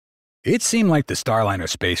It seemed like the Starliner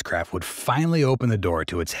spacecraft would finally open the door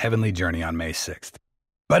to its heavenly journey on May 6th.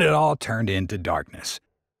 But it all turned into darkness.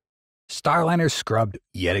 Starliner scrubbed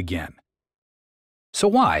yet again. So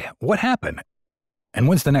why? What happened? And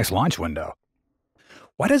when's the next launch window?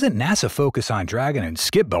 Why doesn't NASA focus on Dragon and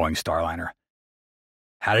skip Boeing Starliner?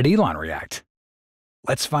 How did Elon react?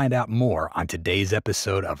 Let's find out more on today's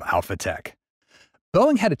episode of Alpha Tech.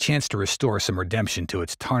 Boeing had a chance to restore some redemption to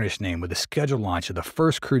its tarnished name with the scheduled launch of the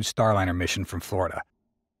first crewed Starliner mission from Florida.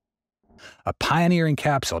 A pioneering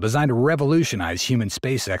capsule designed to revolutionize human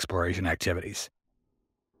space exploration activities.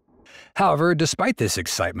 However, despite this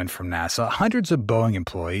excitement from NASA, hundreds of Boeing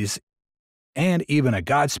employees, and even a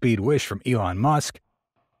Godspeed wish from Elon Musk,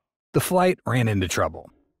 the flight ran into trouble.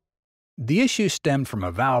 The issue stemmed from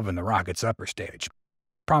a valve in the rocket's upper stage,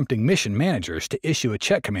 prompting mission managers to issue a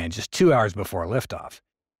check command just 2 hours before liftoff.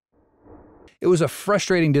 It was a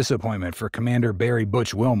frustrating disappointment for Commander Barry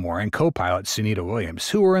Butch Wilmore and co-pilot Sunita Williams,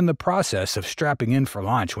 who were in the process of strapping in for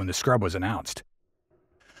launch when the scrub was announced.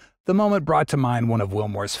 The moment brought to mind one of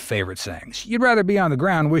Wilmore's favorite sayings: "You'd rather be on the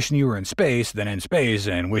ground wishing you were in space than in space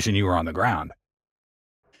and wishing you were on the ground."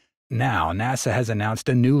 Now, NASA has announced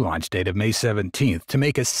a new launch date of May 17th to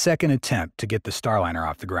make a second attempt to get the Starliner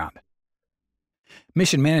off the ground.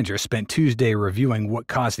 Mission managers spent Tuesday reviewing what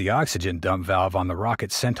caused the oxygen dump valve on the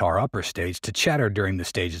rocket's Centaur upper stage to chatter during the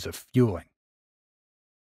stages of fueling.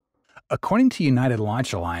 According to United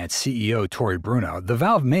Launch Alliance CEO Tory Bruno, the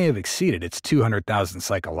valve may have exceeded its 200,000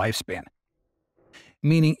 cycle lifespan,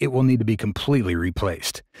 meaning it will need to be completely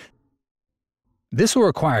replaced. This will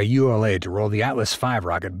require ULA to roll the Atlas V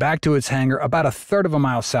rocket back to its hangar about a third of a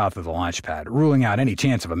mile south of the launch pad, ruling out any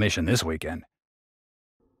chance of a mission this weekend.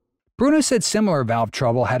 Bruno said similar valve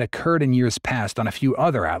trouble had occurred in years past on a few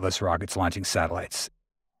other Atlas rockets launching satellites.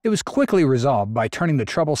 It was quickly resolved by turning the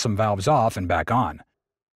troublesome valves off and back on.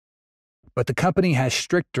 But the company has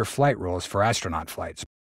stricter flight rules for astronaut flights,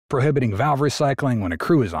 prohibiting valve recycling when a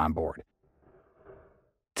crew is on board.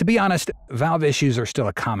 To be honest, valve issues are still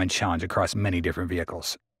a common challenge across many different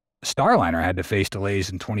vehicles. Starliner had to face delays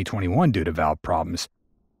in 2021 due to valve problems,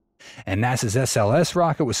 and NASA's SLS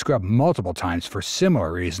rocket was scrubbed multiple times for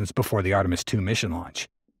similar reasons before the Artemis II mission launch.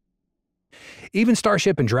 Even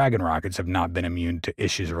Starship and Dragon rockets have not been immune to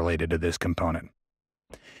issues related to this component.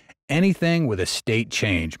 Anything with a state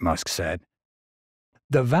change, Musk said.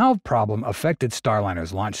 The valve problem affected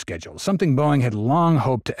Starliner's launch schedule, something Boeing had long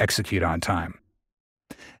hoped to execute on time.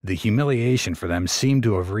 The humiliation for them seemed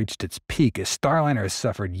to have reached its peak as Starliner has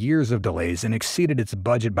suffered years of delays and exceeded its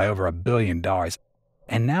budget by over $1 billion,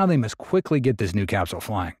 and now they must quickly get this new capsule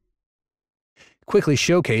flying, quickly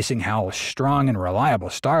showcasing how strong and reliable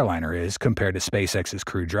Starliner is compared to SpaceX's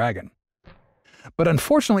Crew Dragon. But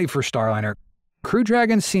unfortunately for Starliner, Crew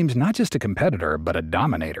Dragon seems not just a competitor, but a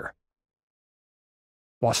dominator.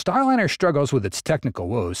 While Starliner struggles with its technical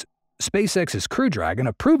woes, SpaceX's Crew Dragon,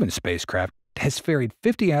 a proven spacecraft, has ferried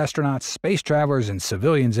 50 astronauts, space travelers, and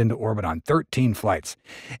civilians into orbit on 13 flights,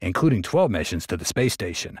 including 12 missions to the space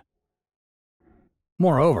station.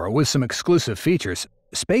 Moreover, with some exclusive features,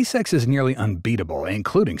 SpaceX is nearly unbeatable,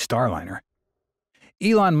 including Starliner.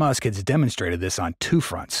 Elon Musk has demonstrated this on two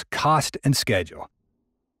fronts: cost and schedule.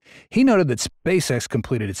 He noted that SpaceX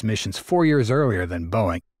completed its missions 4 years earlier than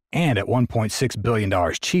Boeing and at $1.6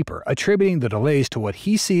 billion cheaper, attributing the delays to what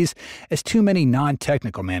he sees as too many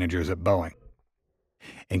non-technical managers at Boeing.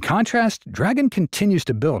 In contrast, Dragon continues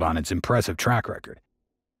to build on its impressive track record.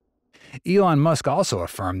 Elon Musk also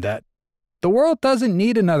affirmed that the world doesn't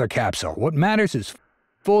need another capsule. What matters is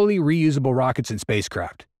fully reusable rockets and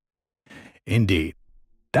spacecraft. Indeed,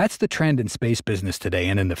 that's the trend in space business today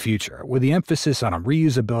and in the future, with the emphasis on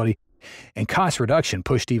reusability and cost reduction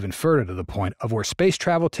pushed even further to the point of where space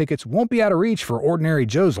travel tickets won't be out of reach for ordinary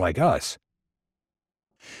Joes like us.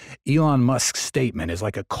 Elon Musk's statement is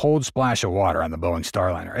like a cold splash of water on the Boeing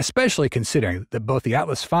Starliner, especially considering that both the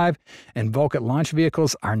Atlas V and Vulcan launch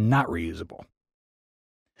vehicles are not reusable.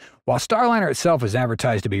 While Starliner itself is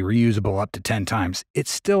advertised to be reusable up to 10 times,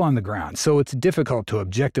 it's still on the ground, so it's difficult to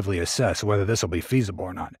objectively assess whether this will be feasible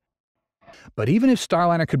or not. But even if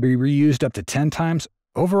Starliner could be reused up to 10 times,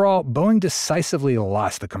 overall, Boeing decisively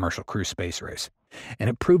lost the commercial crew space race, and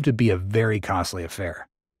it proved to be a very costly affair.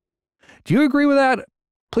 Do you agree with that?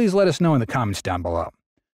 Please let us know in the comments down below.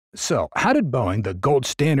 So, how did Boeing, the gold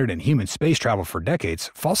standard in human space travel for decades,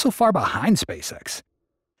 fall so far behind SpaceX?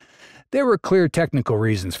 There were clear technical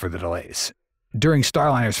reasons for the delays. During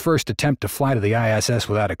Starliner's first attempt to fly to the ISS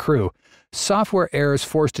without a crew, software errors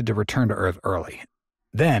forced it to return to Earth early.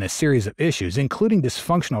 Then, a series of issues, including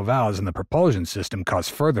dysfunctional valves in the propulsion system,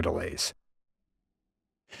 caused further delays.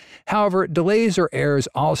 However, delays or errors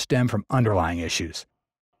all stem from underlying issues.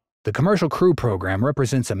 The Commercial Crew Program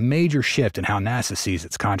represents a major shift in how NASA sees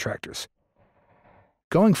its contractors.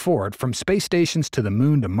 Going forward, from space stations to the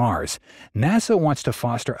Moon to Mars, NASA wants to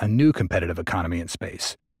foster a new competitive economy in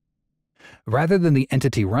space. Rather than the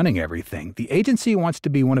entity running everything, the agency wants to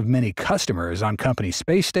be one of many customers on company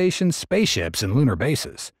space stations, spaceships, and lunar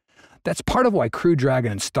bases. That's part of why Crew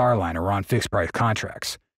Dragon and Starliner were on fixed-price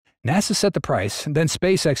contracts. NASA set the price, then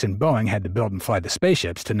SpaceX and Boeing had to build and fly the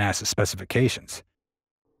spaceships to NASA specifications.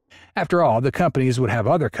 After all, the companies would have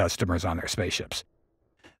other customers on their spaceships.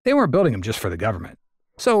 They weren't building them just for the government,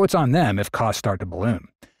 so it's on them if costs start to balloon.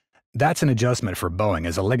 That's an adjustment for Boeing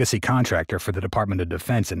as a legacy contractor for the Department of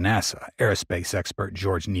Defense and NASA, aerospace expert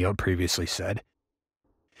George Neal previously said.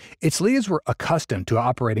 Its leaders were accustomed to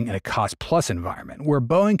operating in a cost-plus environment where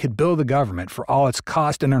Boeing could bill the government for all its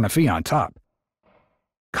cost and earn a fee on top.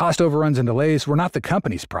 Cost overruns and delays were not the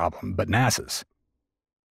company's problem, but NASA's.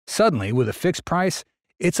 Suddenly, with a fixed price,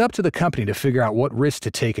 it's up to the company to figure out what risks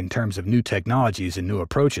to take in terms of new technologies and new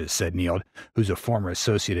approaches, said Neal, who's a former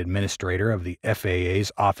associate administrator of the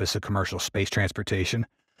FAA's Office of Commercial Space Transportation.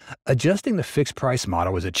 Adjusting the fixed price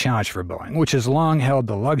model was a challenge for Boeing, which has long held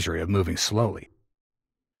the luxury of moving slowly.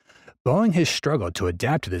 Boeing has struggled to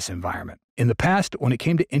adapt to this environment. In the past, when it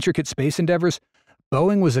came to intricate space endeavors,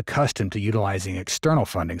 Boeing was accustomed to utilizing external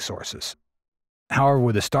funding sources. However,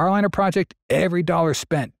 with the Starliner project, every dollar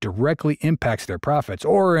spent directly impacts their profits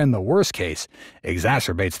or, in the worst case,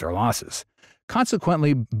 exacerbates their losses.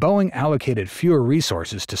 Consequently, Boeing allocated fewer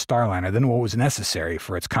resources to Starliner than what was necessary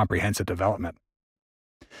for its comprehensive development.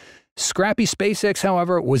 Scrappy SpaceX,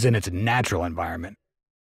 however, was in its natural environment.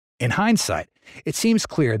 In hindsight, it seems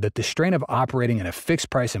clear that the strain of operating in a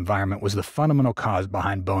fixed-price environment was the fundamental cause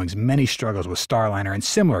behind Boeing's many struggles with Starliner and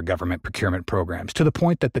similar government procurement programs, to the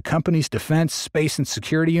point that the company's defense, space, and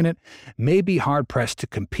security unit may be hard-pressed to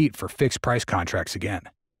compete for fixed-price contracts again.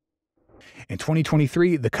 In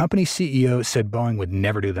 2023, the company's CEO said Boeing would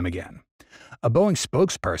never do them again. A Boeing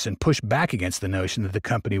spokesperson pushed back against the notion that the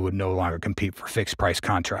company would no longer compete for fixed-price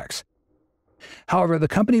contracts. However, the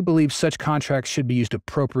company believes such contracts should be used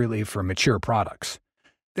appropriately for mature products.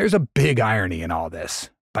 There's a big irony in all this.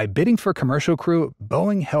 By bidding for Commercial Crew,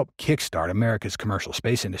 Boeing helped kickstart America's commercial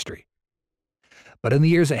space industry. But in the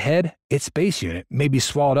years ahead, its space unit may be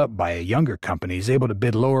swallowed up by younger companies able to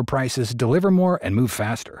bid lower prices, deliver more, and move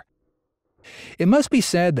faster. It must be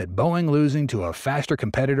said that Boeing losing to a faster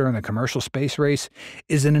competitor in the commercial space race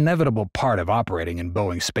is an inevitable part of operating in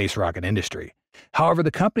Boeing's space rocket industry. However,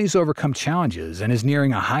 the company's overcome challenges and is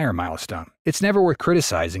nearing a higher milestone. It's never worth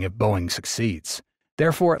criticizing if Boeing succeeds.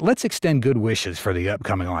 Therefore, let's extend good wishes for the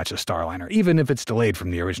upcoming launch of Starliner, even if it's delayed from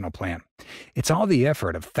the original plan. It's all the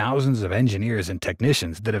effort of thousands of engineers and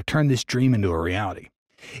technicians that have turned this dream into a reality.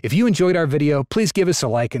 If you enjoyed our video, please give us a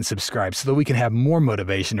like and subscribe so that we can have more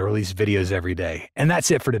motivation to release videos every day. And that's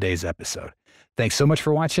it for today's episode. Thanks so much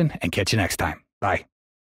for watching, and catch you next time. Bye.